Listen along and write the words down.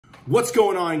What's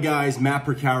going on, guys? Matt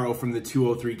Percaro from the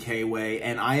 203K Way,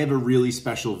 and I have a really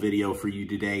special video for you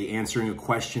today answering a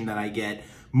question that I get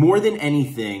more than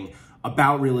anything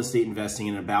about real estate investing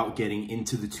and about getting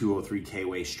into the 203K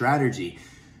Way strategy.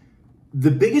 The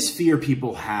biggest fear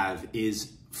people have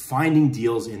is finding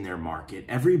deals in their market.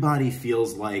 Everybody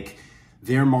feels like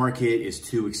their market is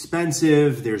too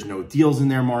expensive. There's no deals in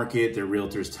their market. Their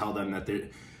realtors tell them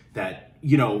that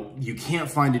you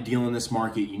can't find a deal in this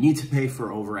market. You need to pay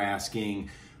for over asking.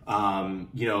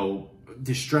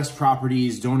 Distressed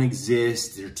properties don't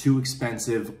exist. They're too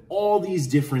expensive. All these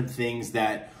different things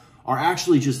that are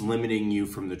actually just limiting you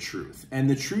from the truth. And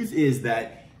the truth is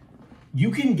that you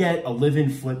can get a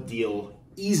live-in flip deal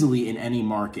easily in any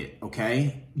market,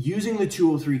 okay? Using the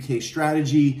 203K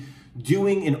strategy,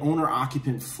 doing an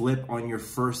owner-occupant flip on your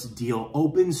first deal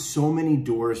opens so many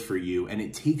doors for you, and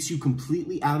it takes you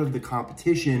completely out of the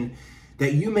competition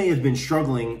that you may have been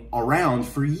struggling around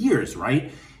for years,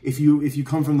 right? If you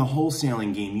come from the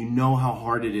wholesaling game, you know how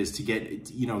hard it is to get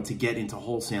into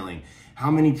wholesaling. How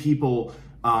many people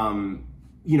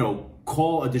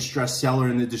call a distressed seller,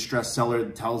 and the distressed seller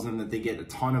tells them that they get a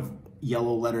ton of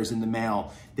yellow letters in the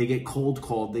mail. They get cold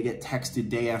called, they get texted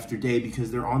day after day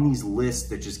because they're on these lists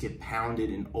that just get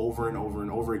pounded and over and over and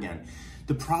over again.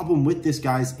 The problem with this,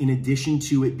 guys, in addition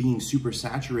to it being super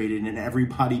saturated and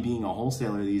everybody being a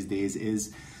wholesaler these days,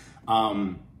 is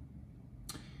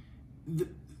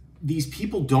these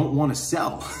people don't want to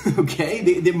sell,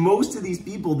 okay? Most of these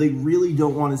people, they really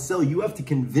don't want to sell. You have to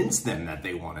convince them that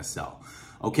they want to sell,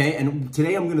 okay? And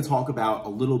today I'm going to talk about a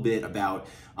little bit about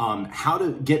how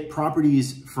to get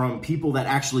properties from people that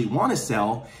actually want to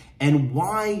sell, and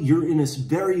why you're in this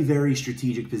very, very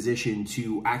strategic position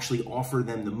to actually offer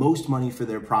them the most money for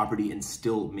their property and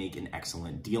still make an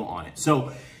excellent deal on it.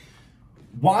 So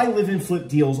why live and flip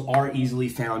deals are easily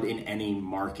found in any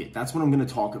market. That's what I'm going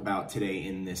to talk about today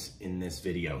in this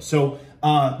video. So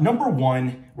number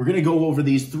one, we're going to go over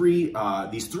these three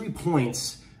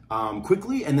points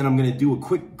quickly, and then I'm going to do a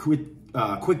quick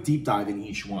deep dive in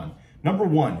each one. Number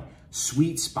one,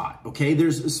 sweet spot, okay?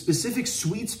 There's a specific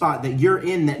sweet spot that you're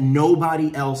in that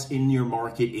nobody else in your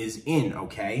market is in,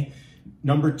 okay?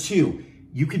 Number two,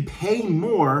 you could pay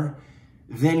more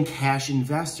than cash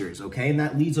investors, okay? And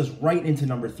that leads us right into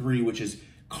number three, which is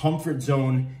comfort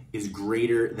zone is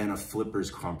greater than a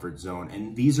flipper's comfort zone.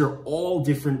 And these are all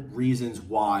different reasons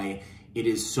why it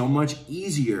is so much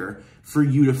easier for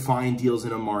you to find deals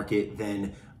in a market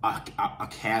than a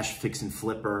cash fix and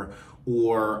flipper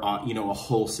or a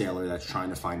wholesaler that's trying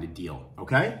to find a deal,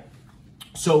 okay?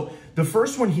 So the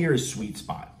first one here is sweet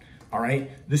spot, all right?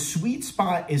 The sweet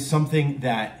spot is something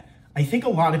that I think a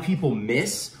lot of people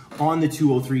miss on the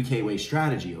 203K Way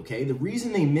strategy, okay? The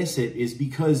reason they miss it is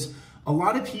because a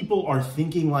lot of people are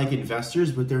thinking like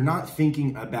investors, but they're not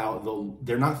thinking about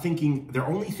they're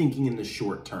only thinking in the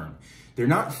short term. They're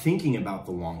not thinking about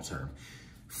the long term.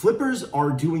 Flippers are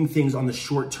doing things on the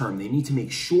short term. They need to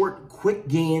make short, quick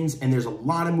gains, and there's a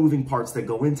lot of moving parts that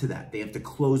go into that. They have to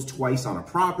close twice on a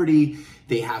property.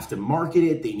 They have to market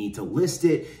it. They need to list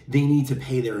it. They need to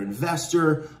pay their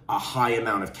investor a high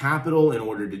amount of capital in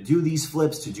order to do these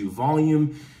flips, to do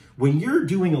volume. When you're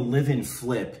doing a live-in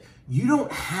flip, you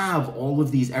don't have all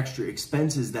of these extra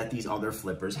expenses that these other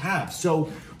flippers have.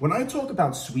 So when I talk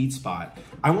about sweet spot,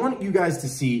 I want you guys to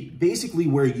see basically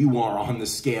where you are on the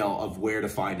scale of where to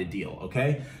find a deal,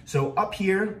 okay? So up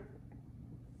here,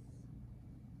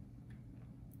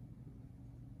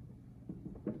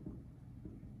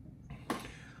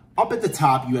 up at the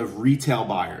top, you have retail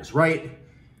buyers, right?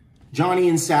 Johnny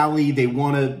and Sally, they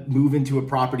want to move into a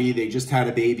property. They just had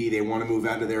a baby. They want to move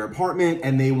out of their apartment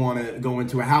and they want to go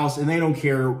into a house, and they don't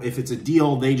care if it's a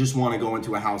deal. They just want to go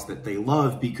into a house that they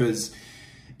love because,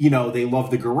 they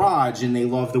love the garage and they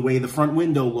love the way the front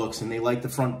window looks and they like the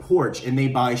front porch, and they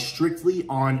buy strictly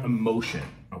on emotion,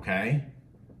 okay?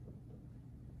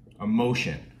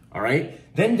 Emotion, all right?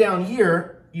 Then down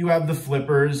here, you have the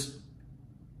flippers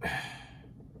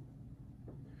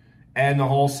and the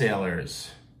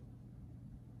wholesalers.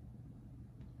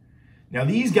 Now,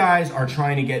 these guys are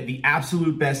trying to get the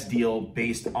absolute best deal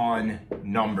based on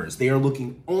numbers. They are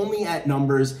looking only at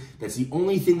numbers. That's the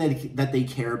only thing that they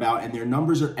care about, and their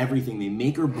numbers are everything. They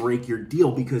make or break your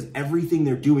deal because everything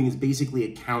they're doing is basically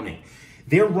accounting.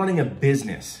 They're running a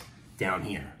business down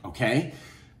here, okay?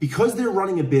 Because they're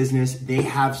running a business, they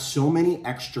have so many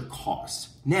extra costs.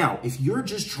 Now, if you're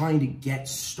just trying to get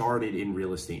started in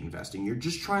real estate investing, you're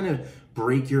just trying to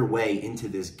break your way into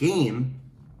this game,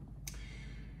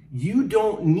 you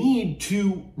don't need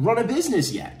to run a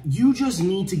business yet. You just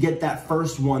need to get that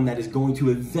first one that is going to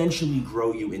eventually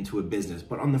grow you into a business.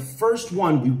 But on the first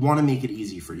one, we want to make it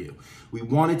easy for you. We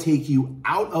want to take you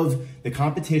out of the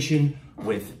competition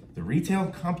with the retail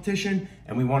competition,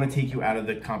 and we want to take you out of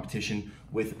the competition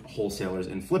with wholesalers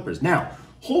and flippers. Now,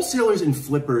 wholesalers and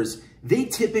flippers, they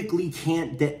typically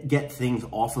can't get things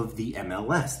off of the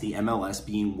MLS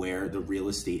being where the real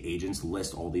estate agents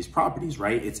list all these properties,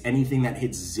 right? It's anything that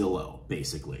hits Zillow,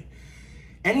 basically.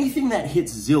 Anything that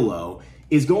hits Zillow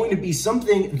is going to be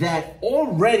something that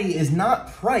already is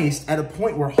not priced at a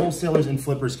point where wholesalers and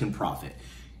flippers can profit.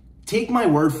 Take my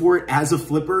word for it, as a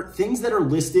flipper, things that are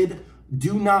listed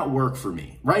do not work for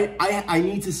me, right? I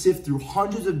need to sift through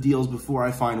hundreds of deals before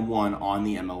I find one on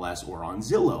the MLS or on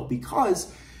Zillow,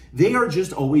 because they are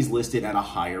just always listed at a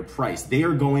higher price. They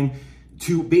are going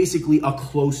to basically a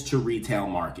close to retail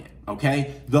market,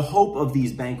 okay? The hope of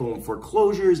these bank-owned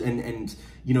foreclosures and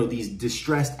you know, these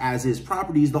distressed as-is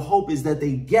properties, the hope is that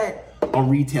they get a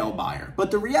retail buyer.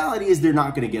 But the reality is they're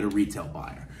not gonna get a retail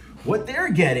buyer. What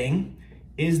they're getting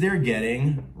is they're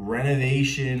getting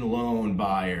renovation loan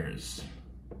buyers.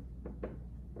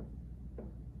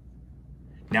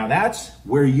 Now that's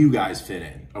where you guys fit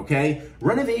in, okay?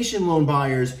 Renovation loan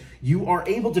buyers, you are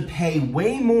able to pay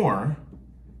way more.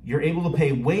 You're able to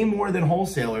pay way more than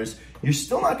wholesalers. You're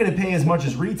still not gonna pay as much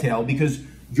as retail because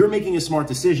you're making a smart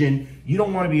decision. You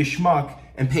don't wanna be a schmuck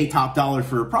and pay top dollar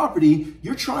for a property.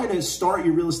 You're trying to start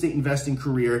your real estate investing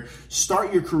career,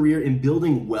 start your career in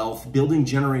building wealth, building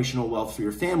generational wealth for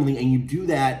your family, and you do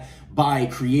that by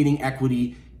creating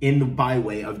equity by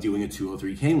way of doing a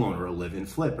 203K loan or a live-in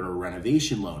flip or a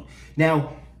renovation loan.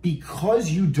 Now, because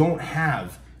you don't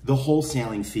have the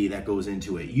wholesaling fee that goes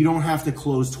into it, you don't have to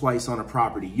close twice on a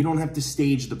property, you don't have to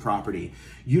stage the property,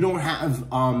 you don't have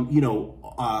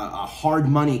hard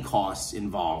money costs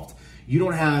involved, you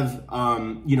don't have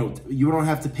you don't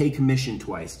have to pay commission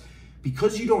twice.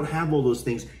 Because you don't have all those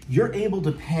things, you're able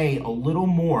to pay a little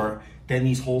more than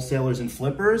these wholesalers and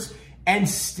flippers and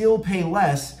still pay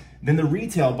less than the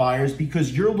retail buyers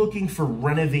because you're looking for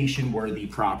renovation worthy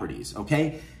properties,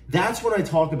 okay? That's what I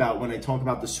talk about when I talk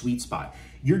about the sweet spot.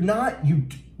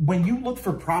 When you look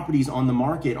for properties on the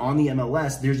market, on the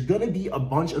MLS, there's gonna be a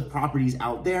bunch of properties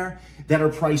out there that are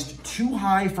priced too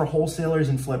high for wholesalers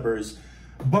and flippers,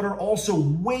 but are also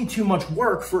way too much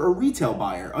work for a retail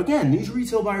buyer. Again, these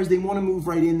retail buyers, they wanna move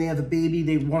right in, they have a baby,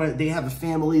 they have a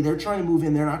family, they're trying to move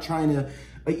in, they're not trying to,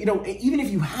 even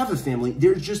if you have a family,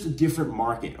 there's just a different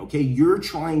market, okay? You're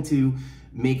trying to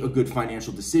make a good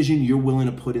financial decision, you're willing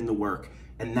to put in the work,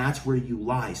 and that's where you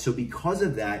lie. So because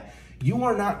of that, you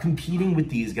are not competing with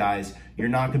these guys, you're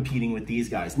not competing with these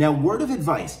guys. Now, word of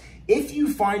advice, if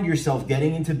you find yourself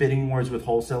getting into bidding wars with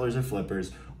wholesalers or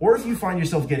flippers, or if you find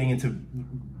yourself getting into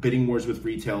bidding wars with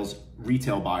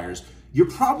retail buyers, you're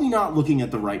probably not looking at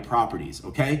the right properties,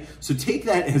 okay? So take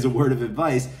that as a word of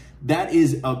advice. That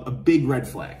is a big red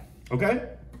flag, okay?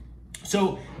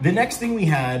 So the next thing we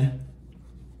had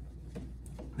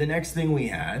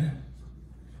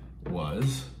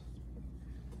was,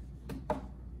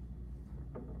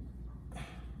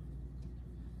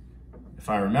 if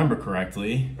I remember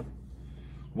correctly,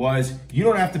 was you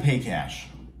don't have to pay cash,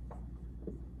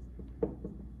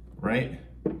 right?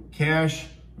 Cash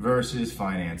versus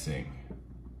financing.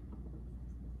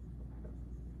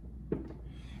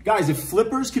 Guys, if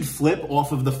flippers could flip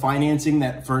off of the financing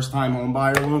that first-time home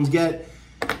buyer loans get,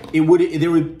 there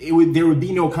would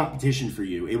be no competition for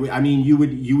you. You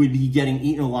would be getting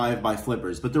eaten alive by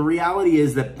flippers. But the reality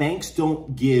is that banks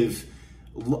don't give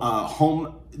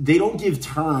they don't give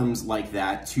terms like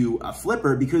that to a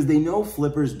flipper because they know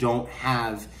flippers don't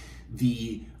have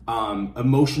the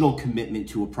emotional commitment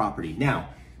to a property. Now,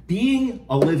 being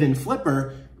a live-in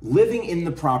flipper, living in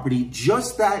the property,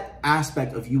 just that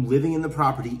aspect of you living in the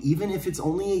property, even if it's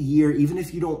only a year, even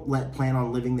if you don't plan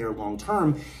on living there long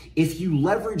term, if you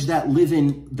leverage that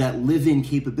live-in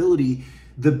capability,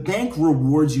 the bank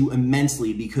rewards you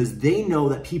immensely because they know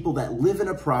that people that live in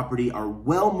a property are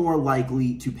well more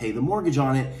likely to pay the mortgage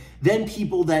on it than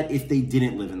people that if they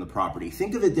didn't live in the property.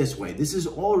 Think of it this way. This is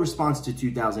all a response to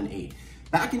 2008.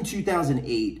 Back in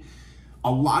 2008,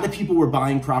 a lot of people were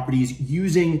buying properties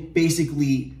using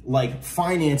basically like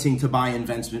financing to buy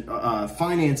investment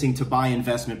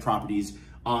properties,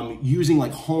 using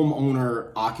like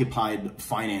homeowner occupied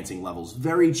financing levels,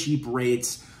 very cheap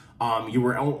rates. You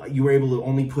were able to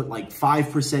only put like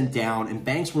 5% down, and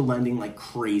banks were lending like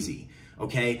crazy.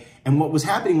 okay? And what was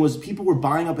happening was people were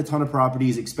buying up a ton of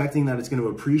properties, expecting that it's going to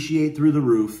appreciate through the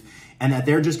roof and that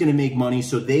they're just going to make money.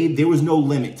 So there was no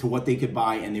limit to what they could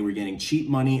buy, and they were getting cheap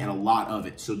money and a lot of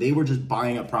it. So they were just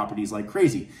buying up properties like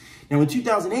crazy. Now, when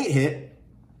 2008 hit,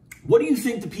 what do you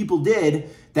think the people did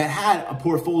that had a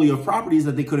portfolio of properties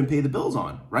that they couldn't pay the bills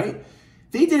on, right?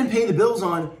 They didn't pay the bills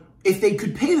on. If they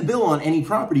could pay the bill on any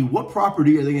property, what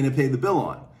property are they going to pay the bill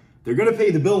on? They're going to pay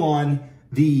the bill on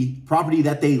the property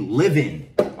that they live in,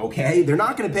 okay? They're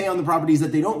not going to pay on the properties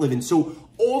that they don't live in. So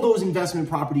all those investment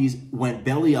properties went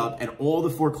belly up, and all the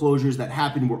foreclosures that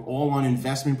happened were all on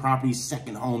investment properties,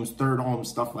 second homes, third homes,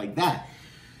 stuff like that.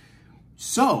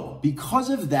 So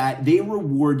because of that, they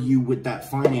reward you with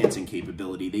that financing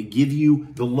capability. They give you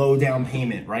the low down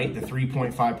payment, right? The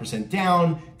 3.5%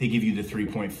 down. They give you the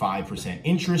 3.5%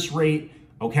 interest rate,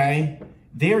 okay?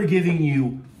 They're giving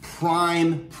you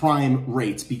prime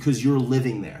rates because you're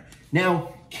living there.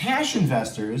 Now, cash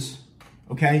investors,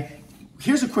 okay?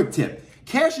 Here's a quick tip.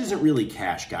 Cash isn't really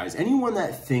cash, guys. Anyone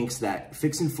that thinks that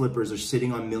fix and flippers are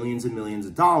sitting on millions and millions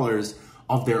of dollars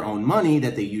of their own money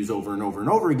that they use over and over and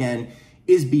over again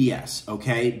is BS,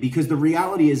 okay? Because the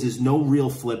reality is no real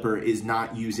flipper is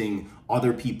not using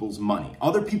other people's money.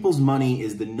 Other people's money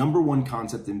is the #1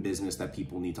 concept in business that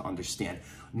people need to understand.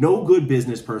 No good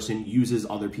business person uses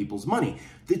other people's money.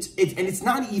 And it's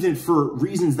not even for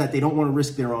reasons that they don't want to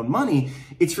risk their own money.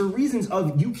 It's for reasons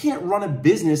of you can't run a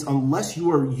business unless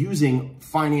you are using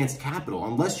financed capital,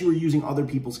 unless you are using other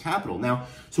people's capital. Now,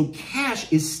 so cash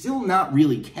is still not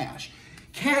really cash.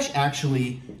 Cash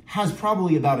actually has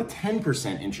probably about a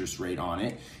 10% interest rate on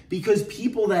it because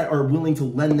people that are willing to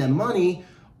lend them money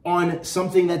on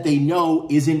something that they know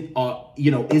isn't a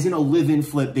live-in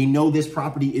flip. They know this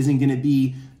property isn't going to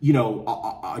be,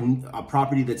 a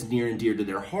property that's near and dear to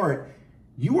their heart.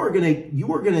 You are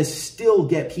gonna still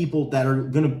get people that are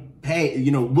gonna pay,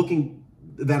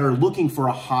 that are looking for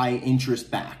a high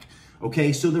interest back.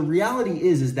 Okay, so the reality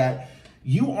is that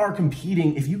you are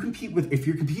competing. If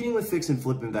you're competing with fix and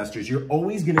flip investors, you're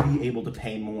always going to be able to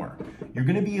pay more. You're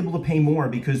going to be able to pay more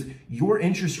because your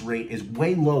interest rate is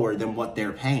way lower than what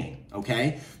they're paying.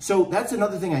 Okay, so that's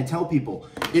another thing I tell people.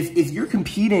 If you're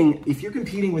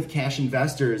competing with cash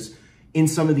investors in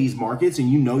some of these markets,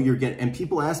 and and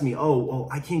people ask me, oh, well,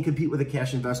 I can't compete with a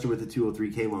cash investor with a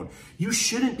 203K loan. You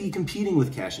shouldn't be competing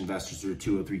with cash investors with a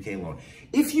 203K loan.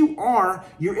 If you are,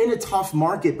 you're in a tough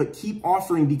market, but keep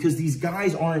offering because these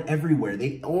guys aren't everywhere.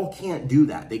 They all can't do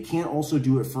that. They can't also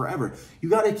do it forever. You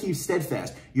got to keep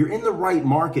steadfast. You're in the right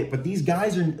market, but these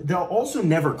guys they'll also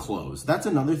never close. That's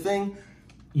another thing.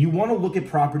 You want to look at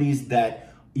properties that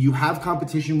you have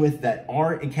competition with that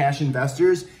are cash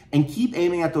investors and keep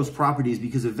aiming at those properties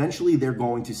because eventually they're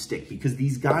going to stick because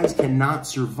these guys cannot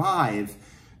survive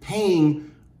paying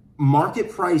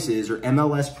market prices or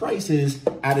MLS prices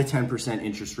at a 10%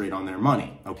 interest rate on their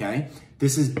money, okay?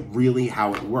 This is really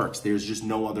how it works. There's just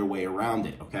no other way around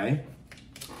it, okay?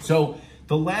 So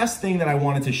the last thing that I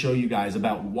wanted to show you guys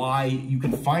about why you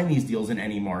can find these deals in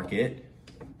any market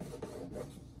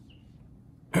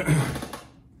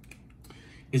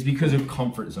is because of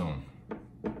comfort zone.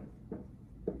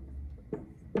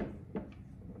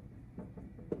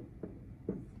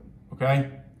 Okay?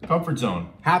 Comfort zone.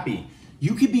 Happy.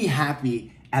 You could be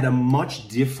happy at a much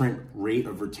different rate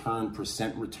of return,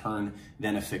 percent return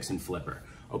than a fix and flipper.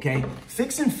 Okay?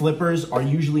 Fix and flippers are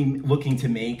usually looking to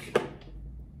make,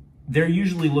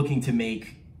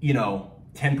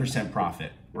 10%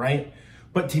 profit, right?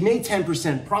 But to make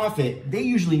 10% profit, they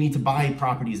usually need to buy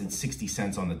properties at 60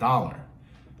 cents on the dollar.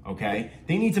 Okay?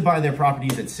 They need to buy their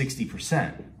properties at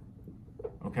 60%,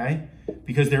 okay?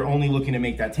 Because they're only looking to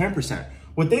make that 10%.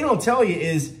 What they don't tell you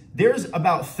is there's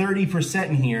about 30%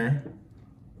 in here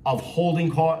of holding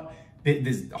costs,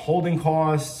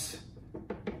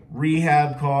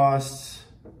 rehab costs,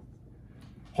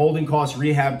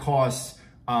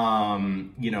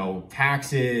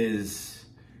 taxes.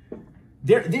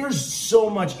 There's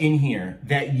so much in here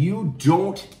that you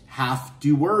don't have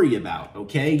to worry about,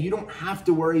 okay? You don't have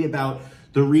to worry about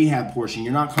the rehab portion.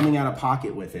 You're not coming out of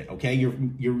pocket with it, okay? You're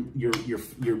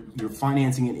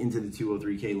financing it into the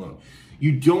 203K loan.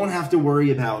 You don't have to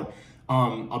worry about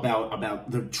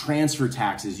the transfer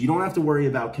taxes. You don't have to worry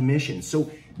about commissions. So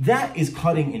that is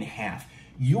cutting in half.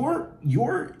 Your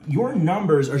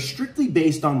numbers are strictly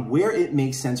based on where it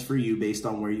makes sense for you based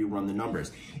on where you run the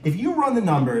numbers. If you run the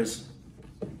numbers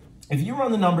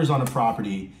on a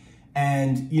property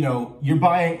and you're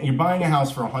buying a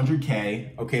house for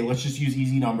 100K, okay, let's just use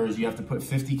easy numbers. You have to put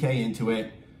 50K into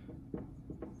it.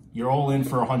 You're all in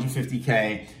for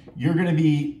 150K.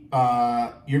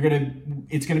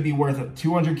 It's gonna be worth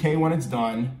 200K when it's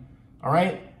done. all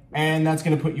right? And that's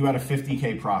gonna put you at a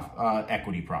 50K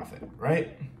equity profit,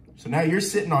 right? So now you're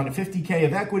sitting on a 50K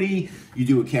of equity, you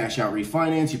do a cash out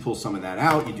refinance, you pull some of that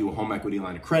out, you do a home equity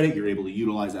line of credit, you're able to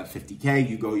utilize that 50K,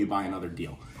 you buy another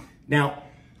deal. Now,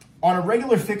 on a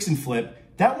regular fix and flip,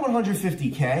 that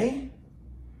 150K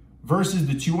versus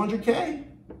the 200K,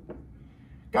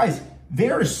 guys,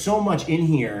 there is so much in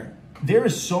here. There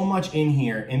is so much in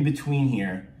here, in between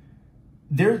here,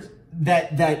 that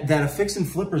a fix and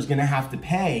flipper is gonna have to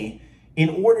pay in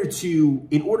order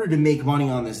to make money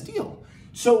on this deal.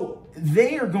 So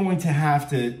they are going to have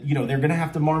to, they're going to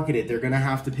have to market it. They're going to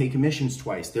have to pay commissions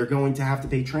twice. They're going to have to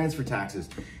pay transfer taxes.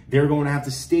 They're going to have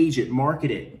to stage it, market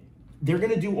it. They're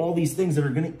going to do all these things that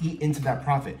are going to eat into that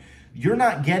profit. You're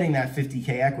not getting that 50K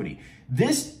equity.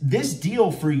 This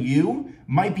deal for you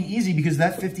might be easy because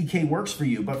that 50K works for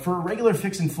you. But for a regular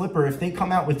fix and flipper, if they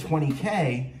come out with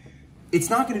 20K, it's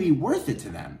not going to be worth it to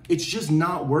them. It's just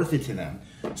not worth it to them.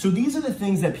 So these are the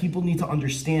things that people need to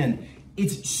understand.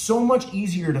 It's so much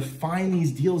easier to find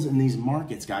these deals in these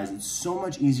markets, guys. It's so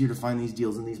much easier to find these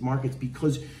deals in these markets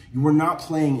because you are not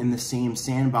playing in the same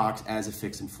sandbox as a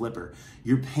fix and flipper.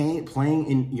 You're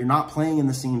not playing in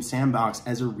the same sandbox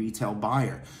as a retail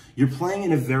buyer. You're playing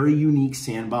in a very unique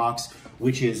sandbox,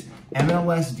 which is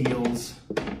MLS deals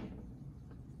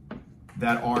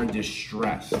that are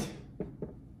distressed.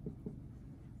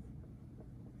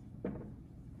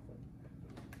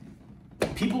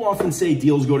 People often say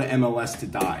deals go to MLS to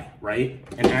die, right?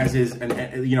 And as is,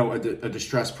 a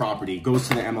distressed property goes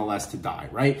to the MLS to die,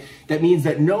 right? That means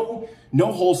that no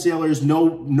wholesalers,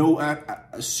 no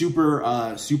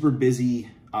super busy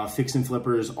fix and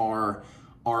flippers are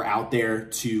out there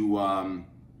to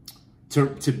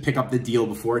pick up the deal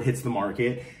before it hits the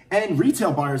market. And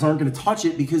retail buyers aren't going to touch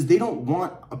it because they don't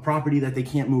want a property that they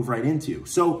can't move right into.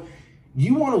 So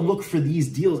you want to look for these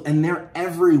deals, and they're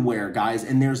everywhere, guys.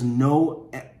 And there's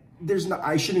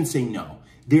I shouldn't say no.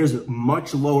 There's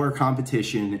much lower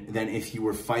competition than if you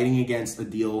were fighting against a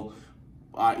deal,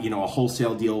 a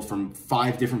wholesale deal from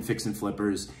 5 different fix and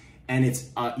flippers. And it's,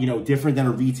 different than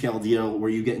a retail deal where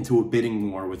you get into a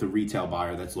bidding war with a retail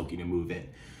buyer that's looking to move in.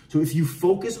 So if you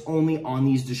focus only on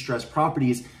these distressed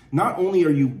properties, not only are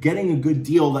you getting a good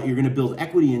deal that you're going to build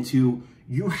equity into,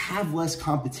 you have less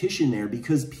competition there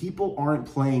because people aren't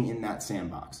playing in that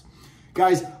sandbox.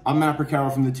 Guys, I'm Matt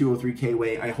Percaro from the 203K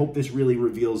Way. I hope this really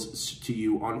reveals to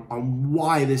you on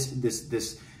why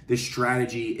this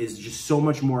strategy is just so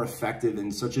much more effective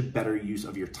and such a better use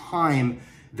of your time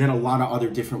than a lot of other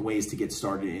different ways to get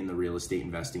started in the real estate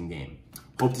investing game.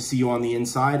 Hope to see you on the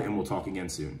inside, and we'll talk again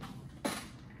soon.